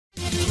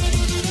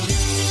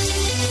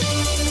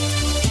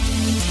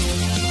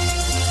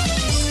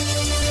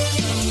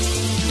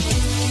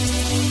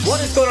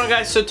What's going on,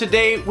 guys? So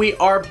today we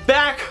are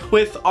back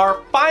with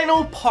our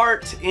final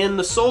part in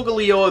the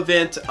Solgaleo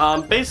event.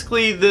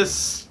 Basically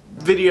this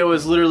video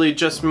is literally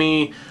just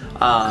me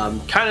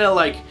kind of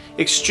like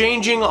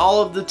exchanging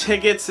all of the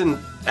tickets and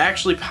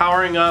actually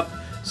powering up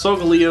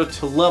Solgaleo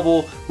to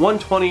level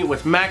 120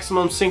 with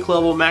maximum sync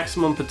level,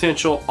 maximum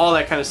potential, all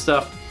that kind of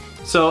stuff.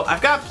 So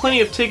I've got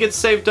plenty of tickets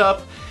saved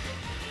up.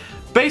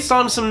 Based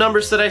on some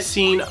numbers that I've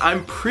seen,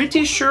 I'm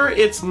pretty sure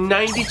it's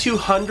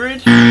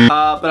 9,200,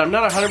 but I'm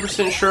not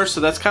 100% sure,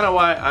 so that's kind of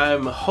why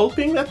I'm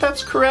hoping that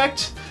that's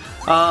correct.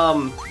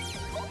 I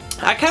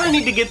kind of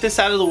need to get this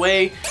out of the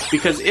way,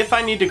 because if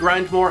I need to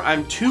grind more,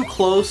 I'm too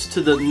close to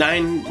the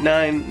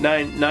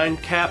 9,999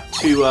 cap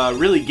to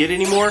really get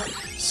any more.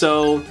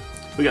 So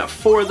we got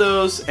 4 of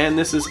those, and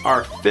this is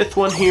our 5th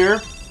one here.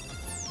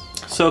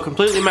 So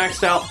completely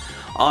maxed out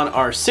on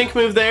our sync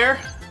move there,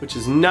 which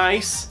is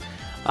nice.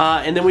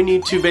 And then we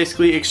need to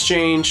basically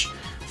exchange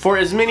for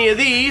as many of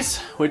these,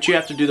 which you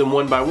have to do them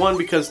one by one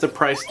because the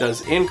price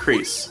does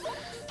increase.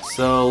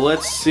 So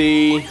let's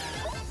see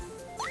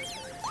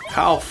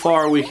how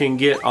far we can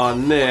get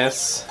on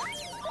this.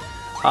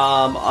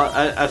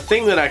 A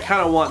thing that I kind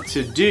of want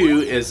to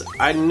do is,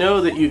 I know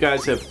that you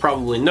guys have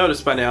probably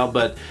noticed by now,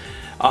 but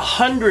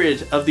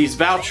 100 of these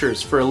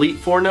vouchers for Elite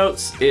 4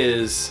 notes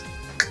is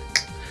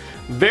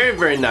very,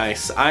 very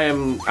nice. I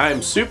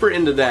am super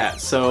into that.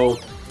 So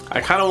I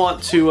kind of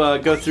want to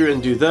go through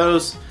and do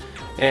those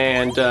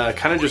and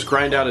kind of just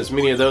grind out as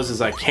many of those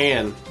as I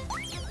can.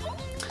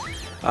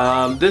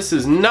 This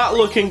is not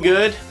looking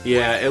good.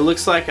 Yeah, it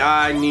looks like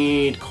I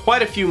need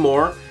quite a few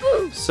more.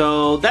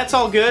 So that's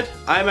all good.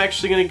 I'm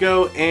actually going to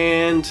go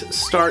and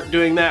start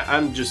doing that.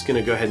 I'm just going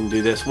to go ahead and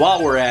do this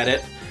while we're at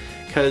it,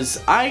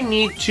 because I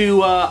need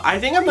to, I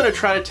think I'm going to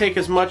try to take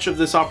as much of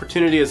this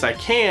opportunity as I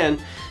can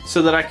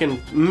so that I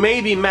can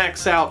maybe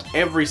max out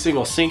every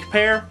single sync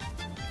pair.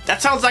 That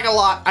sounds like a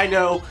lot, I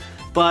know,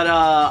 but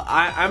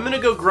I'm going to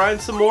go grind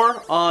some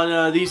more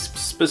on these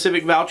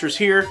specific vouchers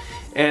here,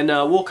 and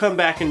we'll come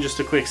back in just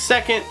a quick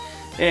second,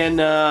 and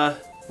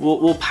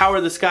we'll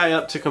power this guy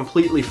up to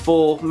completely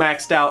full,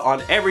 maxed out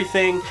on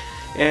everything,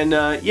 and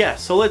yeah,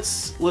 so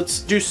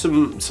let's do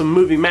some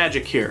movie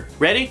magic here.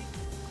 Ready?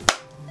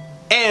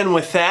 And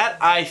with that,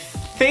 I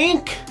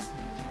think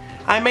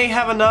I may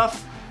have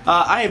enough.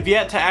 I have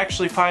yet to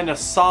actually find a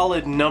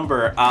solid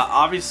number.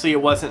 Obviously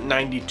it wasn't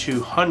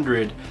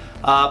 9,200,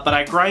 but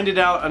I grinded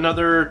out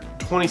another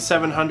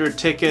 2,700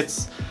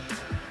 tickets.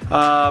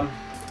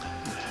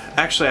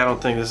 Actually, I don't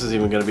think this is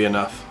even going to be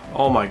enough.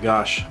 Oh my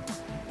gosh.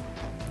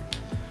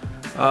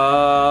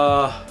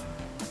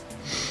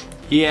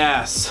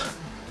 Yes.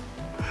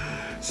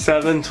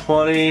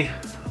 720.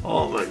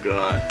 Oh my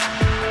god.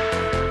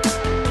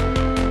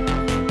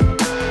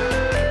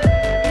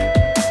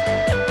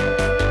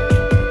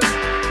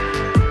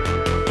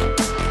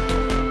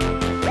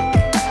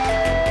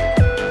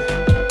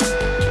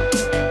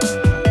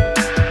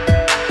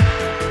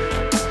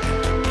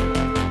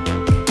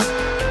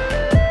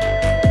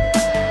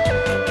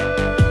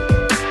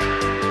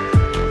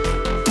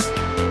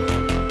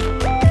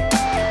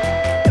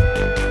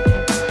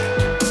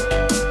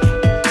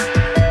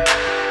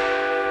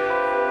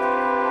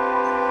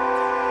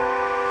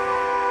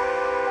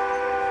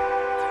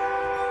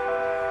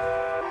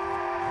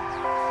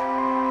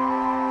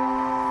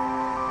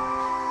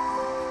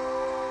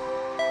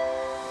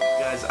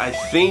 I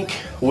think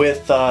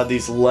with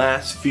these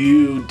last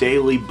few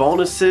daily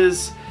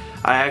bonuses,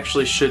 I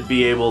actually should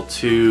be able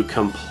to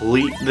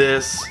complete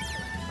this.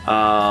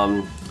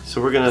 So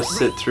we're gonna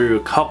sit through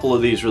a couple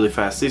of these really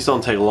fast. These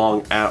don't take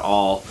long at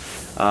all,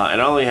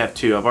 and I only have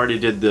 2. I've already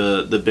did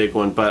the big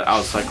one, but I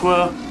was like,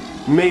 well,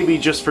 maybe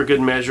just for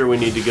good measure we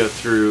need to go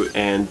through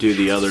and do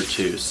the other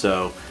 2.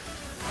 So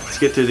let's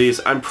get through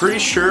these. I'm pretty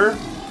sure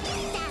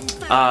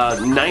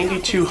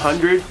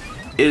 9,200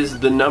 is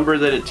the number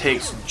that it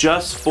takes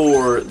just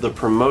for the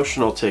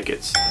promotional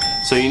tickets.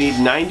 So you need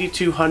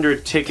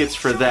 9,200 tickets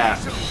for that,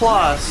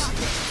 plus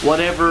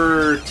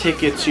whatever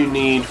tickets you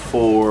need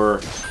for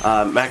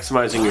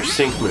maximizing your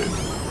sync move.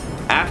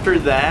 After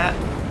that,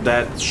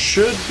 that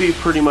should be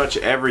pretty much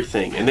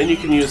everything. And then you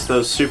can use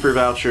those super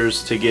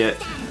vouchers to get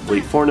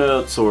Elite 4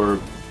 notes or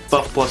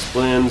Buff Plus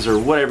blends or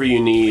whatever you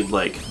need.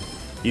 Like,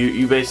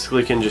 you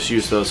basically can just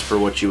use those for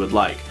what you would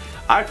like.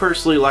 I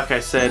personally, like I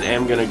said,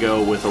 am going to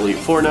go with Elite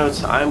 4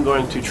 notes. I'm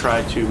going to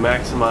try to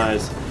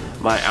maximize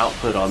my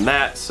output on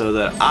that so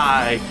that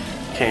I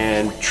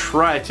can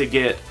try to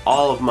get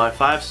all of my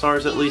 5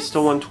 stars at least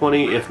to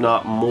 120, if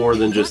not more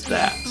than just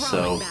that.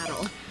 So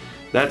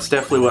that's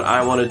definitely what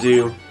I want to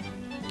do.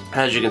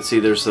 As you can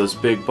see, there's those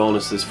big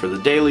bonuses for the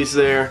dailies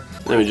there.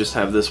 Let me just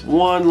have this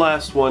one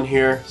last one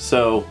here.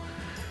 So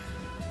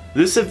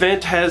this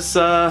event has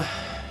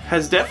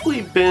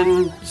definitely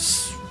been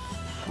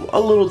a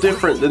little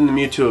different than the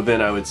Mewtwo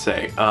event, I would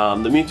say.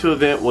 The Mewtwo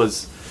event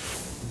was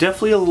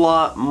definitely a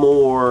lot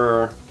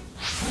more...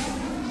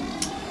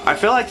 I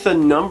feel like the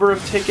number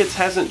of tickets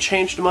hasn't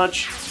changed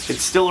much.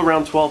 It's still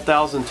around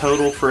 12,000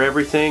 total for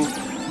everything,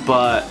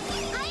 but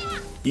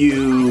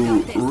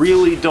you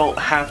really don't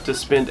have to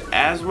spend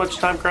as much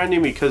time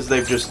grinding because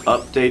they've just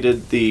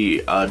updated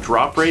the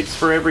drop rates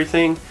for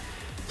everything.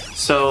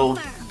 So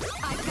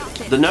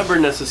the number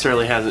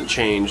necessarily hasn't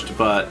changed,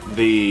 but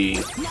the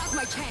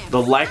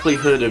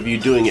likelihood of you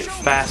doing it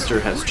faster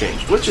has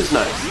changed, which is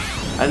nice.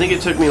 I think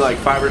it took me like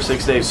 5 or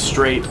 6 days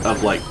straight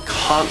of like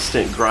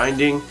constant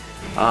grinding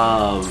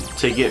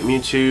to get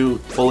Mewtwo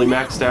fully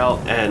maxed out,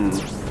 and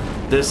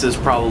this is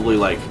probably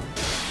like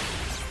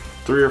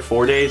 3 or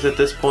 4 days at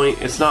this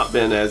point. It's not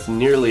been as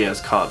nearly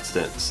as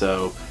constant,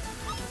 so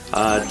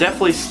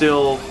definitely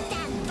still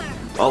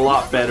a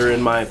lot better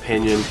in my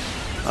opinion.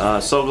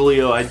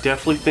 Solgaleo I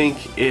definitely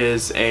think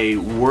is a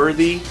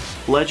worthy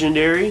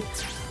legendary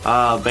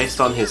based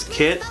on his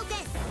kit.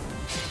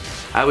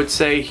 I would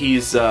say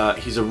he's a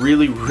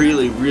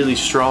really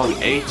strong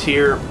A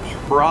tier,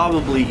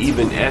 probably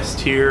even S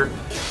tier.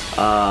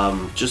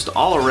 Just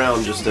all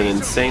around just an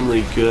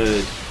insanely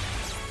good.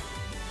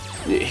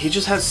 He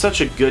just has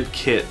such a good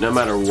kit no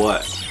matter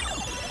what.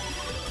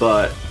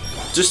 But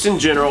just in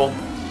general,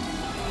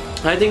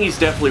 I think he's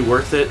definitely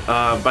worth it.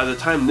 By the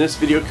time this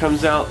video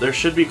comes out, there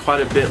should be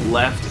quite a bit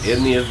left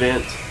in the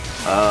event.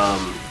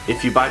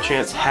 If you by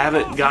chance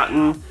haven't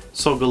gotten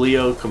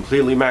Solgaleo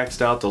completely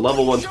maxed out to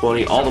level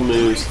 120, all the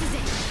moves,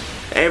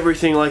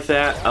 everything like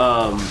that,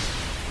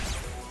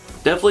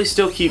 definitely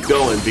still keep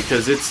going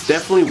because it's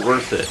definitely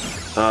worth it.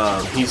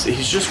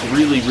 He's just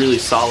really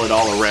solid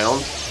all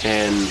around,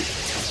 and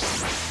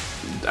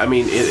I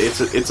mean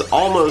it's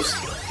almost,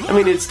 I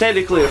mean it's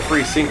technically a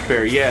free sync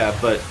pair, yeah,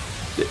 but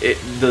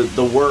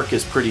the work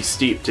is pretty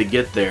steep to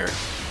get there.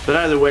 But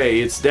either way,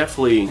 it's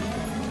definitely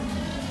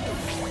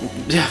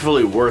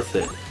worth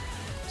it.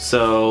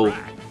 So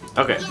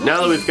okay,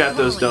 now that we've got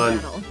those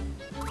done,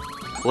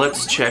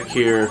 let's check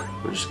here.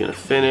 We're just gonna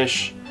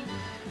finish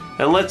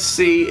and let's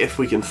see if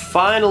we can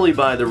finally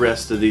buy the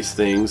rest of these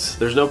things.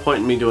 There's no point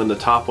in me doing the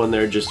top one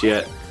there just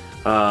yet.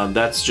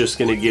 That's just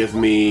gonna give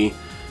me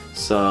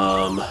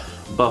some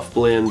buff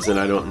blends, and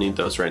I don't need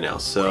those right now.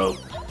 So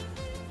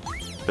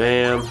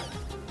bam,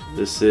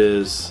 this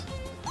is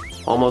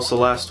almost the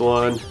last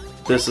one.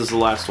 This is the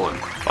last one,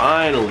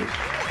 finally.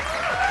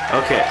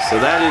 Okay, so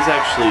that is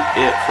actually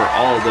it for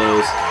all of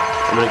those.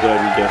 I'm gonna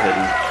go ahead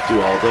and do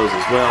all of those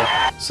as well.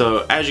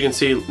 So as you can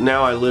see,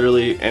 now I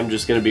literally am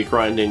just gonna be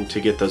grinding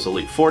to get those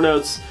Elite Four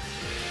notes.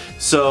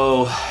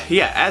 So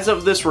yeah, as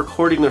of this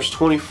recording, there's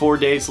 24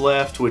 days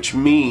left, which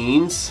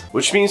means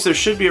there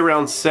should be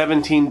around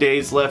 17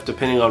 days left,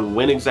 depending on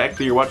when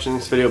exactly you're watching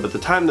this video. But the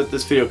time that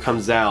this video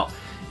comes out,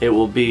 it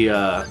will be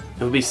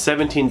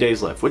 17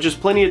 days left, which is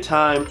plenty of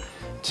time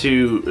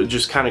to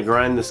just kind of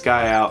grind this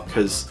guy out,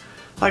 because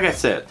like I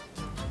said,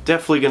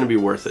 definitely going to be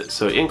worth it.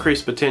 So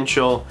increased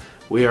potential,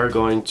 we are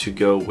going to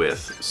go with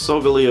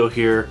Solgaleo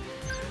here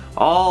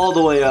all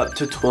the way up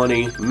to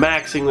 20,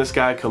 maxing this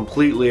guy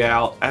completely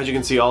out. As you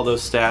can see, all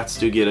those stats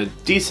do get a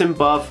decent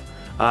buff,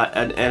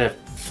 and a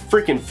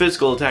freaking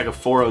physical attack of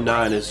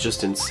 409 is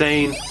just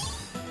insane.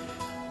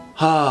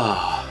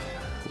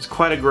 It's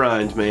quite a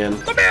grind, man.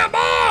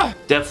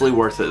 Definitely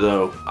worth it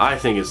though. I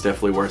think it's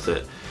definitely worth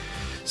it.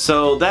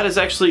 So that is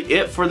actually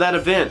it for that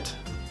event.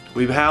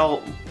 We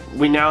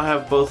now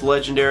have both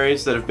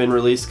legendaries that have been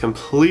released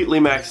completely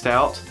maxed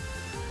out.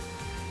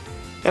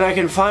 And I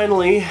can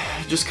finally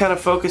just kind of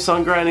focus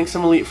on grinding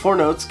some Elite Four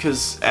notes,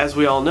 because as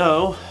we all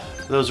know,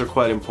 those are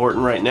quite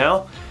important right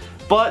now.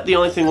 But the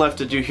only thing left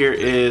to do here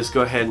is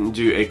go ahead and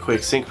do a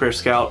quick Sync Pair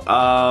Scout.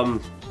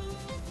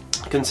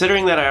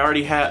 Considering that I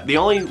already have, the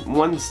only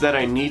ones that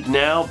I need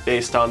now,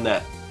 based on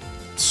that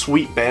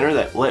sweet banner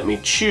that let me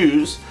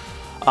choose,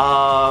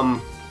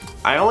 I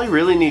only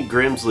really need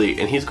Grimsley,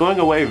 and he's going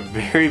away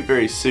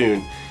very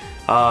soon.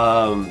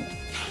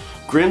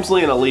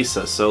 Grimsley and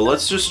Elisa, so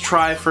let's just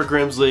try for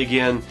Grimsley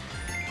again.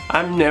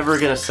 I'm never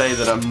gonna say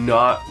that I'm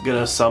not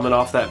gonna summon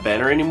off that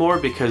banner anymore,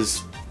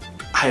 because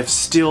I have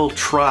still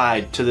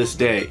tried to this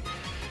day.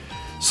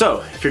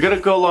 So if you're gonna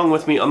go along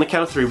with me on the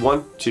count of 3,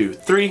 1, 2,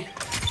 3.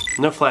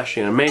 No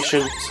flashy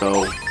animation,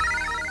 so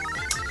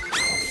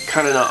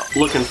kind of not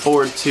looking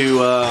forward to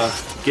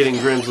getting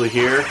Grimsley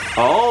here.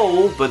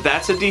 Oh, but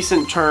that's a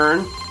decent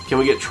turn. Can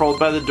we get trolled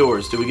by the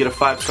doors? Do we get a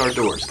 5-star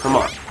doors? Come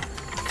on.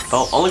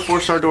 Oh, only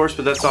 4-star doors,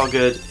 but that's all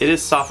good. It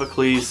is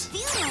Sophocles,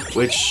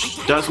 which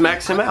does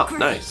max him out.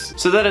 Nice.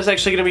 So that is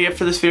actually going to be it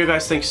for this video,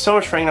 guys. Thanks so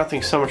much for hanging out.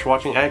 Thanks so much for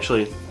watching.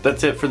 Actually,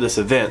 that's it for this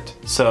event.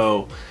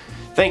 So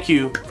thank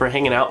you for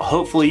hanging out.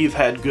 Hopefully you've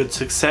had good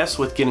success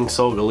with getting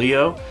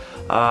Solgaleo.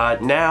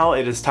 Now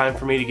it is time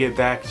for me to get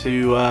back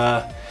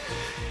to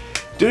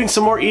doing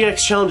some more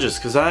EX challenges,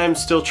 because I'm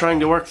still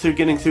trying to work through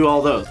getting through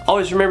all those.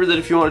 Always remember that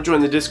if you want to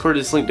join the Discord,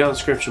 it's linked down in the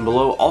description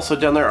below. Also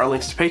down there are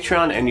links to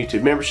Patreon and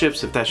YouTube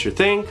memberships if that's your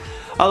thing.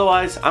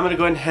 Otherwise, I'm going to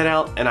go ahead and head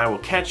out, and I will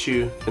catch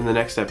you in the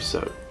next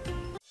episode.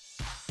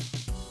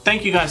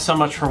 Thank you guys so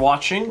much for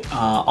watching.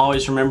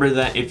 Always remember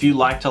that if you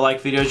like to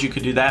like videos, you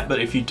could do that, but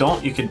if you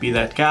don't, you could be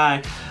that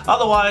guy.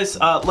 Otherwise,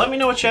 let me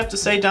know what you have to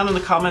say down in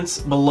the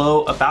comments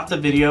below about the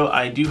video.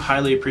 I do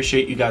highly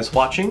appreciate you guys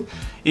watching.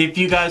 If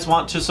you guys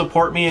want to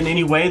support me in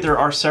any way, there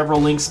are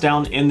several links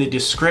down in the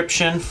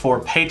description for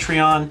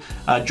Patreon,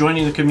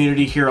 joining the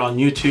community here on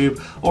YouTube,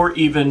 or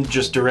even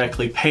just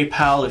directly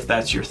PayPal if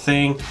that's your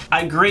thing.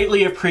 I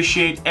greatly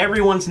appreciate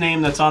everyone's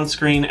name that's on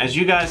screen, as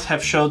you guys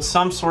have showed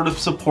some sort of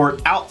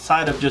support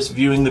outside of just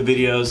viewing the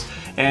videos,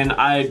 and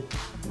I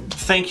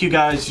thank you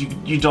guys.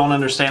 You don't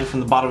understand from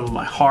the bottom of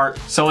my heart.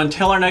 So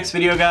until our next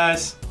video,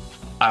 guys,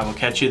 I will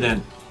catch you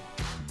then.